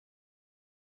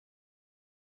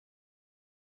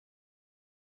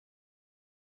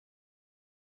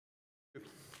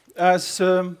As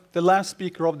the last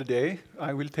speaker of the day,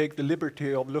 I will take the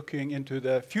liberty of looking into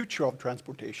the future of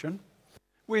transportation,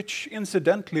 which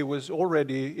incidentally was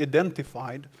already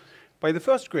identified by the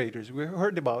first graders we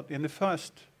heard about in the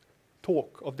first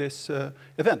talk of this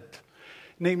event,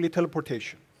 namely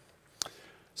teleportation.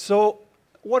 So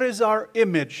what is our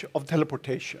image of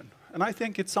teleportation? And I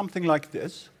think it's something like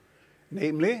this.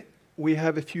 Namely, we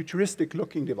have a futuristic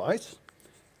looking device,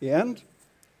 and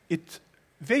it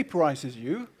vaporizes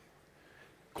you,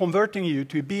 converting you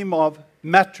to a beam of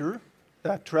matter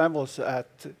that travels at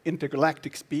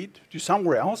intergalactic speed to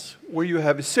somewhere else, where you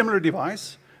have a similar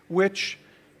device which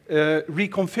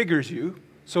reconfigures you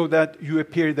so that you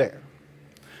appear there.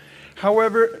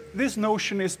 However, this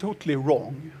notion is totally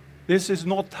wrong. This is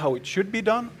not how it should be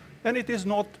done, and it is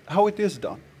not how it is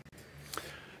done.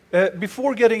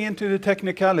 Before getting into the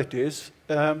technicalities,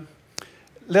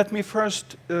 let me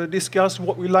first discuss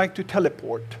what we like to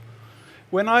teleport.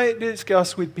 When I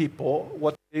discuss with people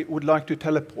what they would like to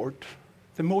teleport,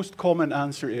 the most common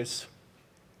answer is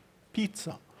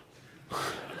pizza.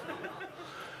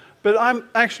 But I'm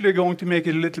actually going to make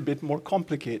it a little bit more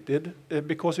complicated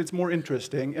because it's more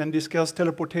interesting and discuss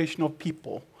teleportation of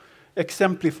people,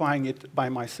 exemplifying it by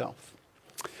myself.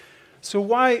 So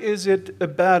why is it a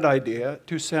bad idea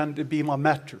to send a beam of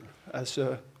matter as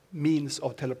a means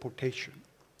of teleportation?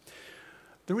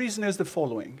 The reason is the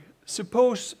following.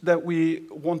 Suppose that we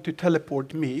want to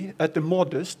teleport me at the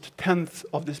modest 10th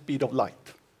of the speed of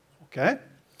light. Okay?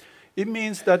 It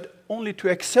means that only to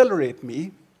accelerate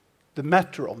me, the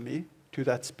matter of me, to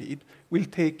that speed, will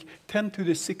take 10 to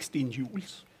the 16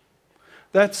 joules.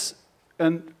 That's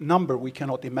a number we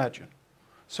cannot imagine.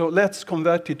 So let's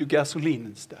convert it to gasoline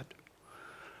instead.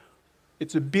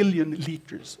 It's 1 billion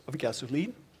liters of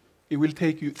gasoline. It will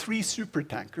take you 3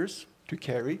 supertankers to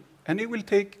carry, and it will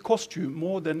cost you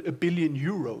more than 1 billion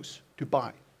euros to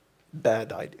buy.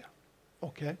 Bad idea.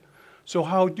 Okay? So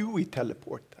how do we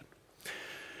teleport then?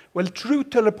 Well, true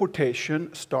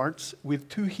teleportation starts with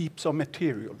 2 heaps of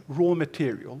material, raw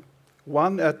material,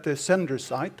 one at the sender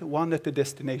site, one at the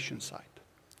destination site.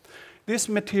 This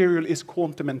material is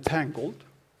quantum entangled.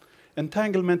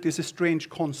 Entanglement is a strange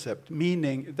concept,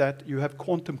 meaning that you have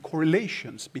quantum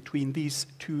correlations between these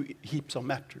 2 heaps of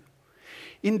matter.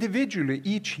 Individually,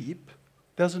 each heap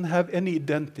doesn't have any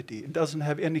identity, it doesn't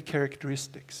have any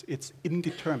characteristics. It's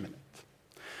indeterminate.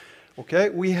 Okay,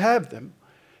 we have them,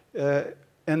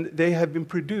 and they have been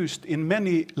produced in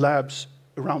many labs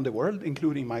around the world,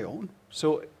 including my own.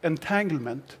 So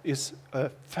entanglement is a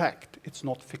fact, it's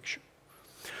not fiction.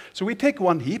 So we take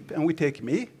one heap, and we take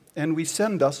me, and we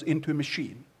send us into a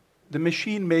machine. The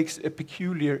machine makes a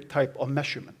peculiar type of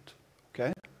measurement.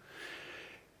 Okay?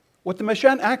 What the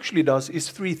machine actually does is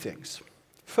 3 things.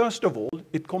 First of all,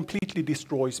 it completely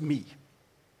destroys me.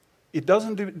 It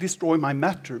doesn't destroy my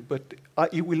matter, but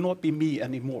it will not be me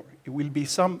anymore. It will be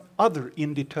some other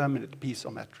indeterminate piece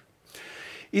of matter.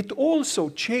 It also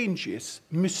changes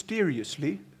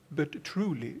mysteriously, but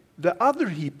truly, the other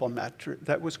heap of matter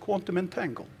that was quantum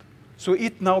entangled. So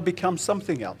it now becomes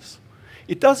something else.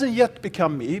 It doesn't yet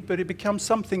become me, but it becomes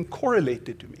something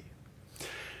correlated to me.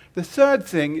 The third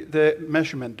thing the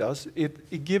measurement does,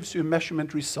 it gives you a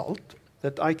measurement result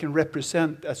that I can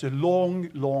represent as a long,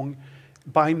 long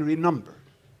binary number.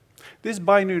 This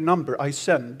binary number I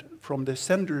send from the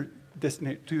sender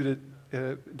to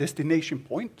the destination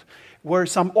point, where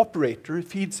some operator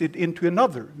feeds it into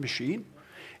another machine,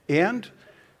 and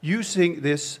using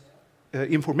this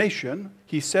information,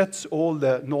 he sets all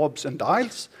the knobs and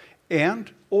dials,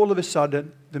 and all of a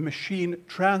sudden, the machine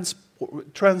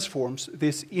transforms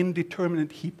this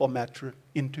indeterminate heap of matter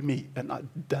into me, and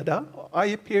I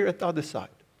appear at the other side.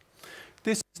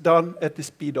 This is done at the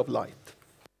speed of light,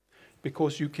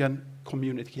 because you can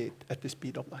communicate at the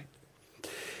speed of light.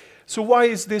 So why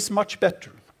is this much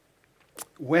better?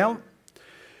 Well,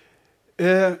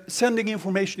 sending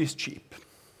information is cheap.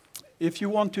 If you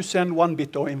want to send 1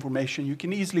 bit of information, you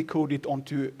can easily code it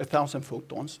onto 1,000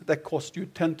 photons. That costs you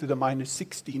 10 to the minus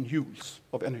 16 joules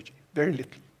of energy. Very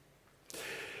little.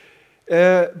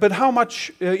 But how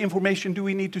much information do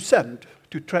we need to send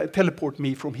to teleport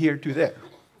me from here to there?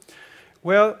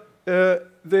 Well,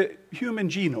 the human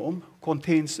genome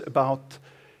contains about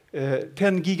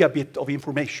 10 gigabit of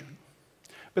information.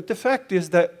 But the fact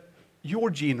is that your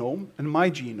genome and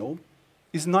my genome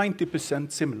is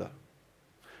 90% similar.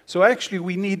 So actually,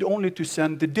 we need only to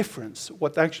send the difference,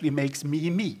 what actually makes me,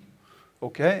 me.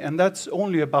 Okay? And that's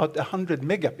only about 100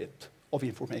 megabit of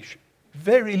information.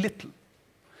 Very little.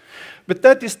 But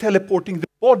that is teleporting the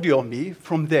body of me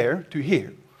from there to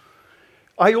here.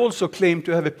 I also claim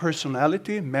to have a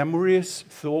personality, memories,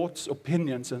 thoughts,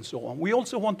 opinions, and so on. We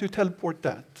also want to teleport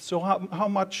that. So how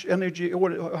much energy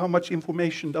or how much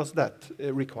information does that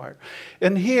require?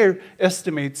 And here,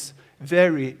 estimates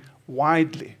vary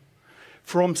widely,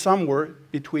 from somewhere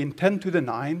between 10 to the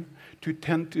 9 to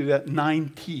 10 to the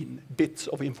 19 bits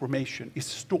of information is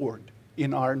stored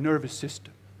in our nervous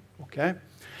system, okay?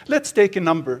 Let's take a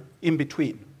number in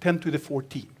between, 10 to the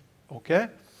 14, okay?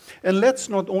 And let's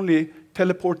not only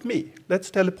teleport me,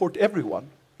 let's teleport everyone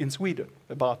in Sweden,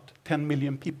 about 10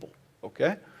 million people,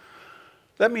 okay?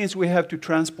 That means we have to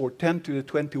transport 10 to the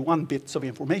 21 bits of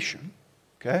information,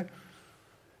 okay?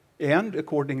 And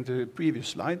according to the previous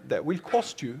slide, that will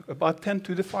cost you about 10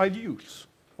 to the 5 joules,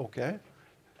 okay?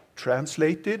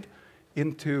 Translated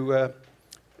into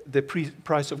the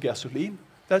price of gasoline,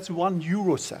 that's 1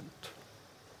 euro cent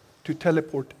to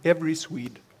teleport every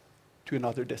Swede to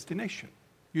another destination.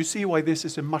 You see why this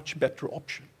is a much better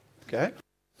option, okay?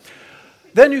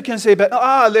 Then you can say, but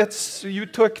you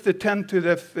took the 10 to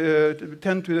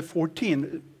the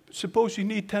 14. Suppose you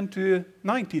need 10 to the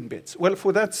 19 bits. Well,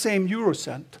 for that same euro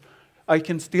cent, I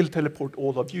can still teleport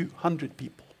all of you, 100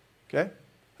 people, okay?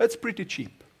 That's pretty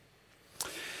cheap.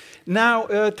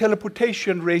 Now,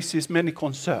 teleportation raises many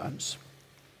concerns.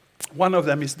 One of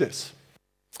them is this.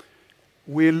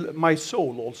 Will my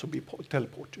soul also be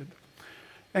teleported?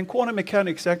 And quantum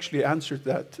mechanics actually answered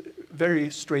that very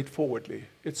straightforwardly.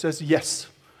 It says yes.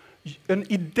 An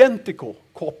identical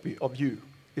copy of you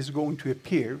is going to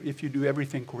appear if you do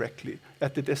everything correctly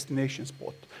at the destination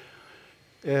spot.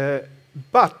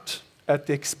 But at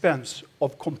the expense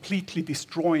of completely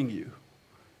destroying you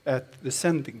at the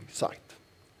sending site.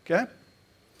 Okay?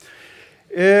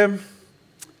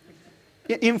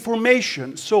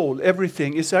 Information, soul,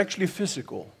 everything is actually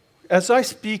physical. As I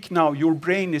speak now, your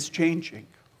brain is changing.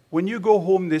 When you go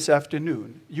home this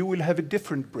afternoon, you will have a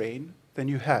different brain than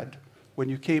you had when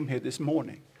you came here this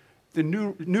morning. The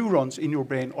neurons in your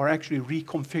brain are actually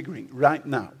reconfiguring right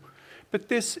now. But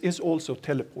this is also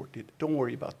teleported. Don't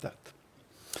worry about that.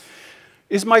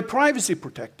 Is my privacy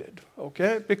protected?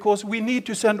 Okay, because we need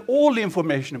to send all the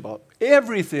information about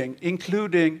everything,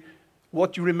 including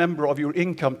what you remember of your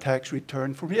income tax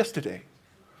return from yesterday.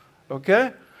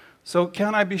 Okay? So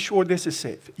can I be sure this is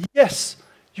safe? Yes,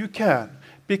 you can.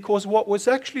 Because what was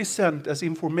actually sent as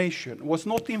information was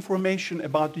not information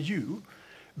about you,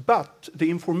 but the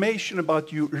information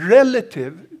about you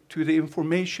relative to the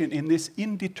information in this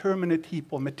indeterminate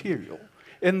heap of material.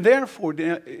 And therefore,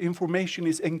 the information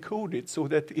is encoded so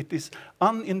that it is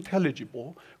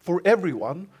unintelligible for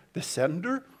everyone, the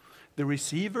sender, the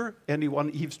receiver, anyone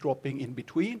eavesdropping in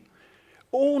between.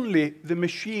 Only the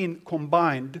machine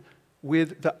combined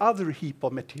with the other heap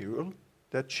of material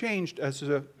that changed as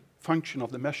a function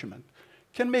of the measurement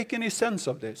can make any sense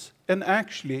of this and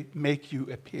actually make you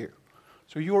appear.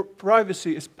 So your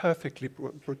privacy is perfectly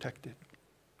protected.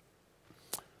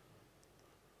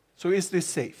 So is this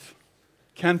safe?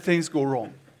 Can things go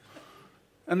wrong?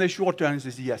 And the short answer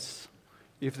is yes.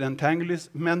 If the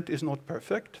entanglement is not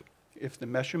perfect, if the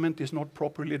measurement is not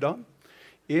properly done,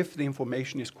 if the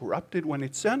information is corrupted when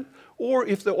it's sent, or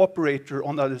if the operator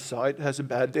on the other side has a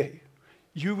bad day,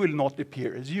 you will not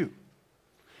appear as you.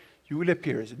 You will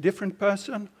appear as a different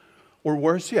person, or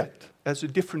worse yet, as a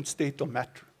different state of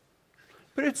matter.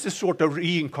 But it's a sort of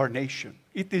reincarnation.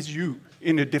 It is you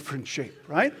in a different shape,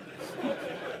 right?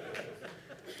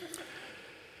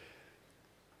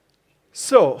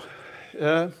 So,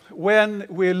 when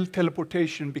will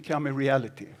teleportation become a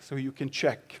reality? So you can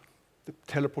check the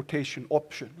teleportation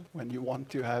option when you want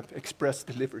to have express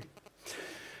delivery.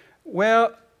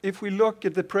 Well, if we look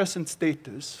at the present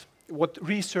status, what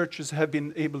researchers have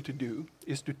been able to do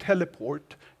is to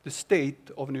teleport the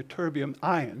state of an ytterbium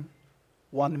ion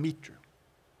 1 meter.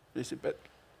 They say, but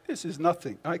this is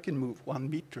nothing. I can move 1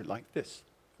 meter like this,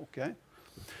 okay?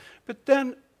 But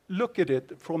then look at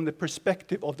it from the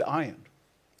perspective of the ion.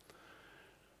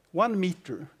 1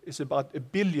 meter is about 1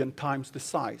 billion times the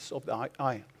size of the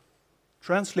ion.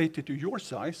 Translated to your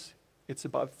size, it's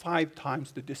about 5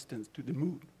 times the distance to the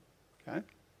moon, okay?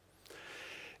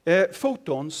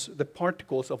 Photons, the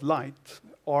particles of light,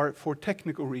 are, for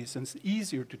technical reasons,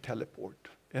 easier to teleport.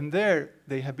 And there,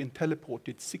 they have been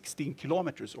teleported 16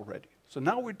 kilometers already. So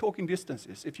now we're talking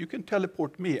distances. If you can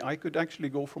teleport me, I could actually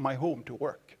go from my home to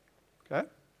work. Okay?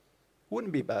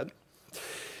 Wouldn't be bad.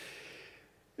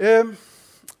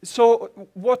 So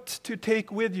what to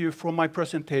take with you from my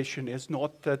presentation is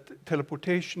not that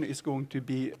teleportation is going to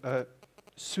be a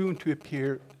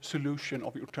soon-to-appear solution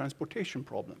of your transportation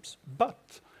problems,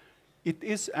 but it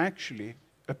is actually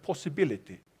a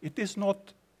possibility. It is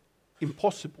not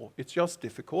impossible, it's just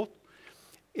difficult.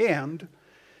 And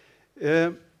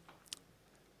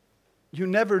you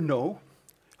never know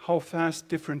how fast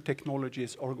different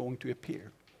technologies are going to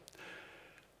appear.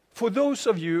 For those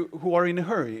of you who are in a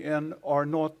hurry and are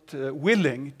not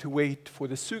willing to wait for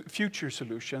the future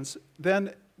solutions,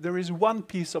 then there is one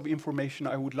piece of information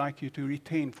I would like you to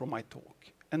retain from my talk.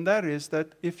 And that is that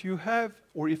if you have,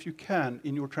 or if you can,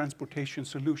 in your transportation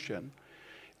solution,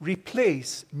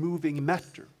 replace moving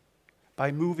matter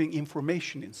by moving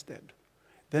information instead,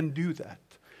 then do that.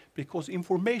 Because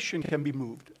information can be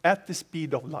moved at the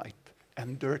speed of light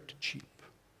and dirt cheap.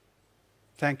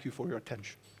 Thank you for your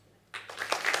attention.